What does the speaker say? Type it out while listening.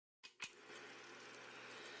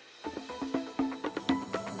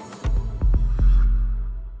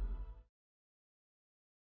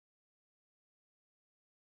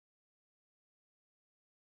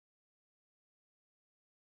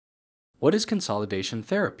What is consolidation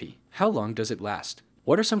therapy? How long does it last?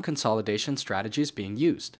 What are some consolidation strategies being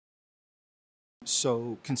used?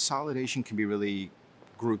 So consolidation can be really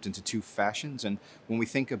grouped into two fashions. And when we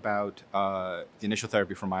think about the initial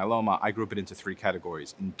therapy for myeloma, I group it into three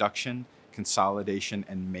categories: induction, consolidation,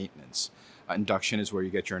 and maintenance. Induction is where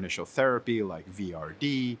you get your initial therapy like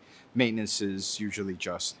VRD. Maintenance is usually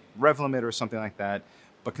just Revlimid or something like that.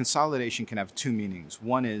 But consolidation can have two meanings.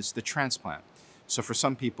 One is the transplant. So for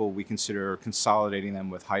some people, we consider consolidating them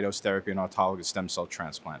with high-dose therapy and autologous stem cell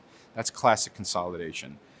transplant. That's classic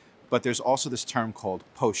consolidation. But there's also this term called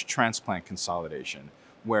post-transplant consolidation,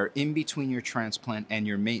 where in between your transplant and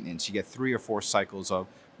your maintenance, you get 3 or 4 cycles of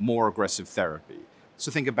more aggressive therapy.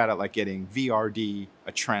 So think about it like getting VRD,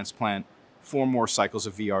 a transplant, 4 more cycles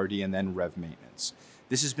of VRD, and then Rev maintenance.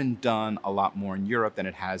 This has been done a lot more in Europe than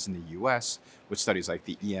it has in the US, with studies like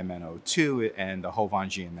the EMN02 and the HOVON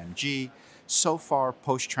GMMG. So far,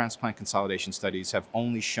 post-transplant consolidation studies have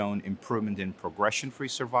only shown improvement in progression-free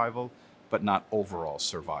survival, but not overall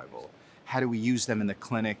survival. How do we use them in the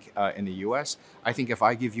clinic in the US? I think if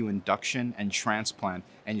I give you induction and transplant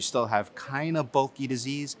and you still have kind of bulky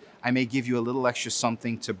disease, I may give you a little extra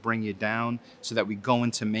something to bring you down so that we go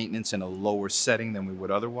into maintenance in a lower setting than we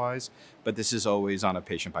would otherwise. But this is always on a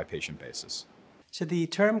patient-by-patient basis. So the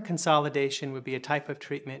term consolidation would be a type of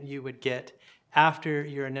treatment you would get after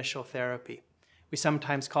your initial therapy. We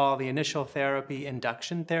sometimes call the initial therapy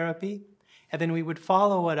induction therapy, and then we would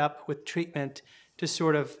follow it up with treatment to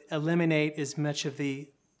sort of eliminate as much of the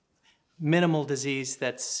minimal disease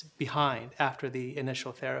that's behind after the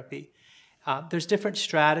initial therapy. There's different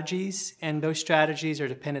strategies, and those strategies are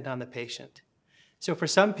dependent on the patient. So for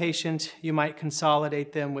some patients, you might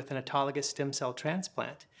consolidate them with an autologous stem cell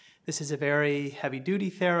transplant. This is a very heavy-duty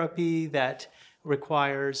therapy that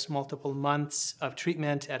requires multiple months of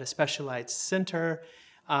treatment at a specialized center,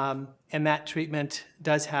 and that treatment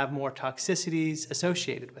does have more toxicities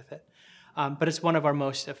associated with it. But it's one of our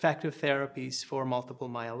most effective therapies for multiple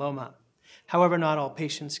myeloma. However, not all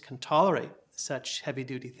patients can tolerate such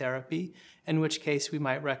heavy-duty therapy, in which case we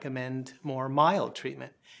might recommend more mild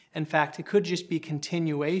treatment. In fact, it could just be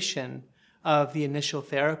continuation of the initial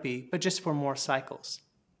therapy, but just for more cycles.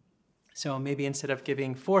 So maybe instead of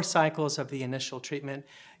giving 4 cycles of the initial treatment,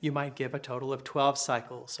 you might give a total of 12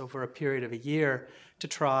 cycles over a period of a year to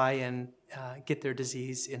try and get their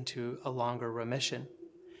disease into a longer remission.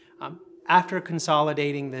 After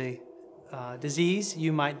consolidating the disease,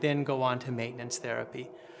 you might then go on to maintenance therapy.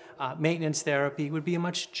 Maintenance therapy would be a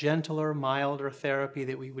much gentler, milder therapy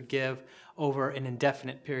that we would give over an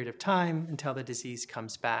indefinite period of time until the disease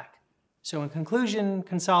comes back. So in conclusion,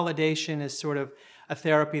 consolidation is sort of a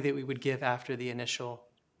therapy that we would give after the initial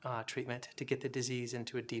treatment to get the disease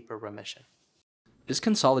into a deeper remission. Is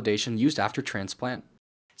consolidation used after transplant?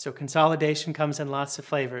 So consolidation comes in lots of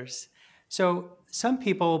flavors. So some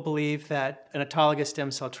people believe that an autologous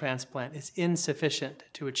stem cell transplant is insufficient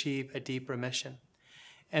to achieve a deep remission.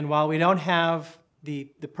 And while we don't have the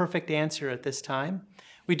perfect answer at this time,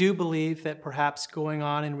 we do believe that perhaps going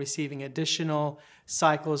on and receiving additional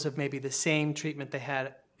cycles of maybe the same treatment they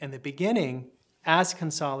had in the beginning as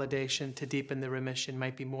consolidation to deepen the remission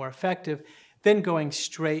might be more effective than going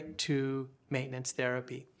straight to maintenance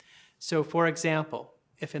therapy. So for example,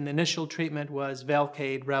 if an initial treatment was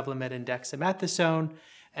Velcade, Revlimid, and dexamethasone,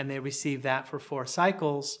 and they received that for 4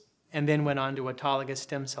 cycles, and then went on to autologous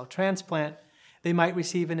stem cell transplant, they might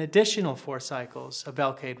receive an additional 4 cycles of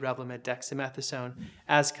Velcade, Revlimid, dexamethasone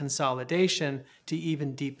as consolidation to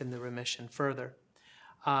even deepen the remission further.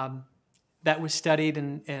 That was studied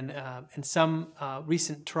in some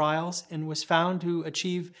recent trials and was found to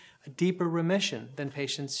achieve a deeper remission than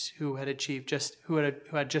patients who had who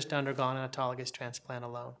had just undergone an autologous transplant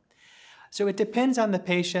alone. So it depends on the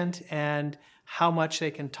patient and how much they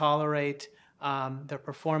can tolerate, their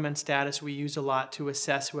performance status. We use a lot to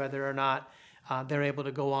assess whether or not they're able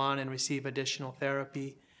to go on and receive additional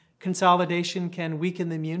therapy. Consolidation can weaken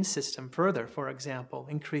the immune system further, for example,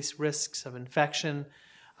 increase risks of infection,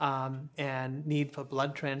 and need for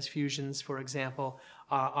blood transfusions, for example,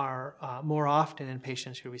 are more often in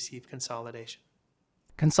patients who receive consolidation.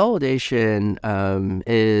 Consolidation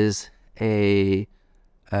is a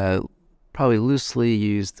probably loosely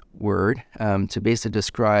used word to basically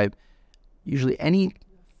describe usually any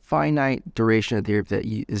finite duration of therapy that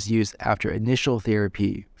is used after initial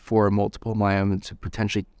therapy for multiple myeloma to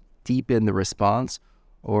potentially deepen the response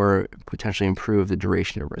or potentially improve the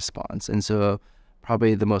duration of response. And so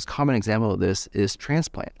probably the most common example of this is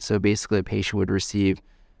transplant. So basically a patient would receive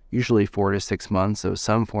usually 4 to 6 months of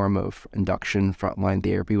some form of induction frontline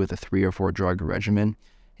therapy with a 3 or 4 drug regimen.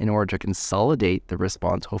 in order to consolidate the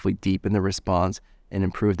response, hopefully deepen the response and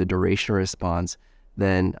improve the duration of response,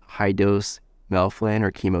 then high-dose melphalan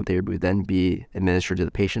or chemotherapy would then be administered to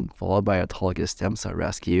the patient, followed by autologous stem cell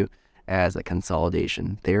rescue as a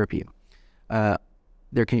consolidation therapy.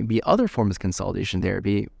 There can be other forms of consolidation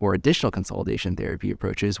therapy or additional consolidation therapy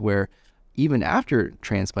approaches where even after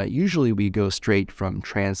transplant, usually we go straight from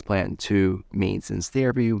transplant to maintenance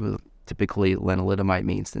therapy, with typically lenalidomide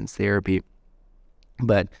maintenance therapy.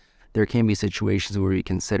 But there can be situations where we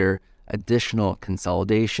consider additional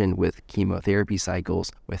consolidation with chemotherapy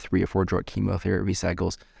cycles, with 3 or 4 drug chemotherapy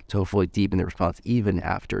cycles, to hopefully deepen the response even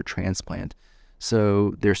after transplant.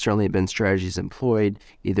 So there's certainly been strategies employed,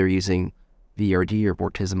 either using VRD or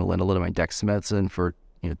bortezomib, lenalidomide, dexamethasone for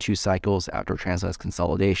 2 cycles after transplant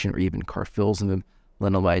consolidation, or even carfilzomib,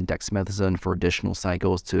 lenalidomide, dexamethasone for additional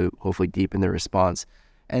cycles to hopefully deepen the response.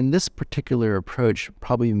 And this particular approach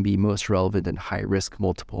probably be most relevant in high-risk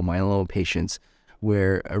multiple myeloma patients,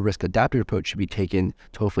 where a risk-adaptive approach should be taken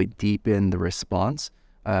to hopefully deepen the response,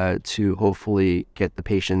 to hopefully get the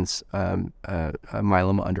patient's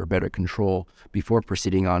myeloma under better control before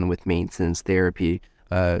proceeding on with maintenance therapy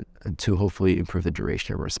to hopefully improve the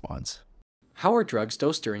duration of response. How are drugs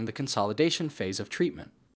dosed during the consolidation phase of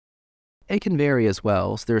treatment? It can vary as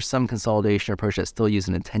well. So there's some consolidation approach that still use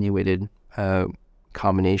an attenuated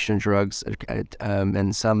combination of drugs,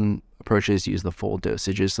 and some approaches use the full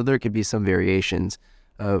dosages. So there could be some variations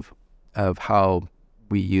of how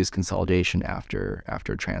we use consolidation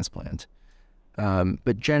after transplant.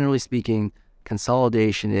 But generally speaking,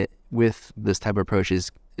 consolidation with this type of approach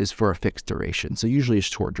is for a fixed duration. So usually a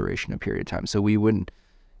short duration, a period of time. So we wouldn't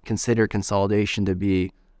consider consolidation to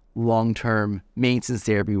be long-term maintenance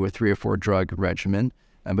therapy with 3 or 4 drug regimen,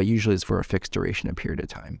 but usually it's for a fixed duration, a period of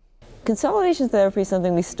time. Consolidation therapy is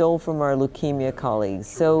something we stole from our leukemia colleagues.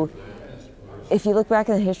 So if you look back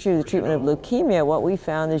in the history of the treatment of leukemia, what we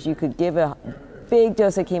found is you could give a big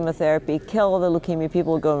dose of chemotherapy, kill all the leukemia,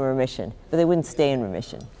 people would go in remission, but they wouldn't stay in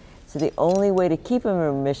remission. So the only way to keep them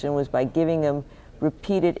in remission was by giving them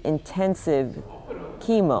repeated intensive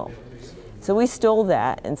chemo. So we stole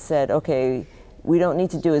that and said, okay, we don't need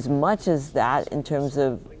to do as much as that in terms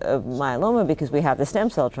of myeloma because we have the stem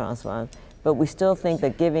cell transplant, but we still think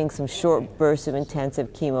that giving some short bursts of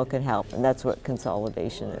intensive chemo can help, and that's what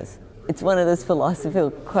consolidation is. It's one of those philosophical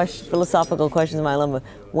questions in myeloma.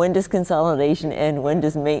 When does consolidation end? When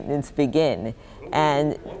does maintenance begin?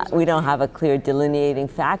 And we don't have a clear delineating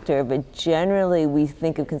factor, but generally we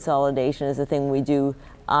think of consolidation as a thing we do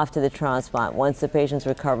after the transplant. Once the patient's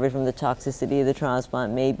recovered from the toxicity of the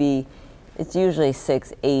transplant, maybe it's usually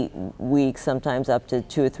 6, 8 weeks, sometimes up to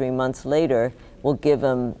 2 or 3 months later, we'll give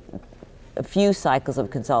them a few cycles of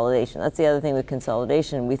consolidation. That's the other thing with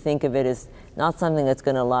consolidation. We think of it as not something that's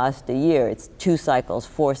going to last a year. It's 2 cycles,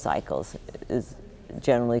 4 cycles is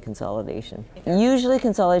generally consolidation. Usually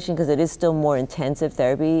consolidation, because it is still more intensive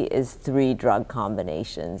therapy, is 3 drug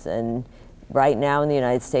combinations. And right now in the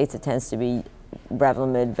United States, it tends to be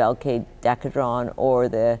Revlimid, Velcade, Decadron, or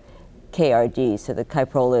the KRD. So the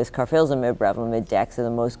Kyprolis, carfilzomib, Revlimid, Dex are the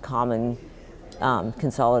most common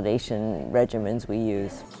consolidation regimens we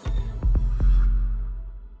use.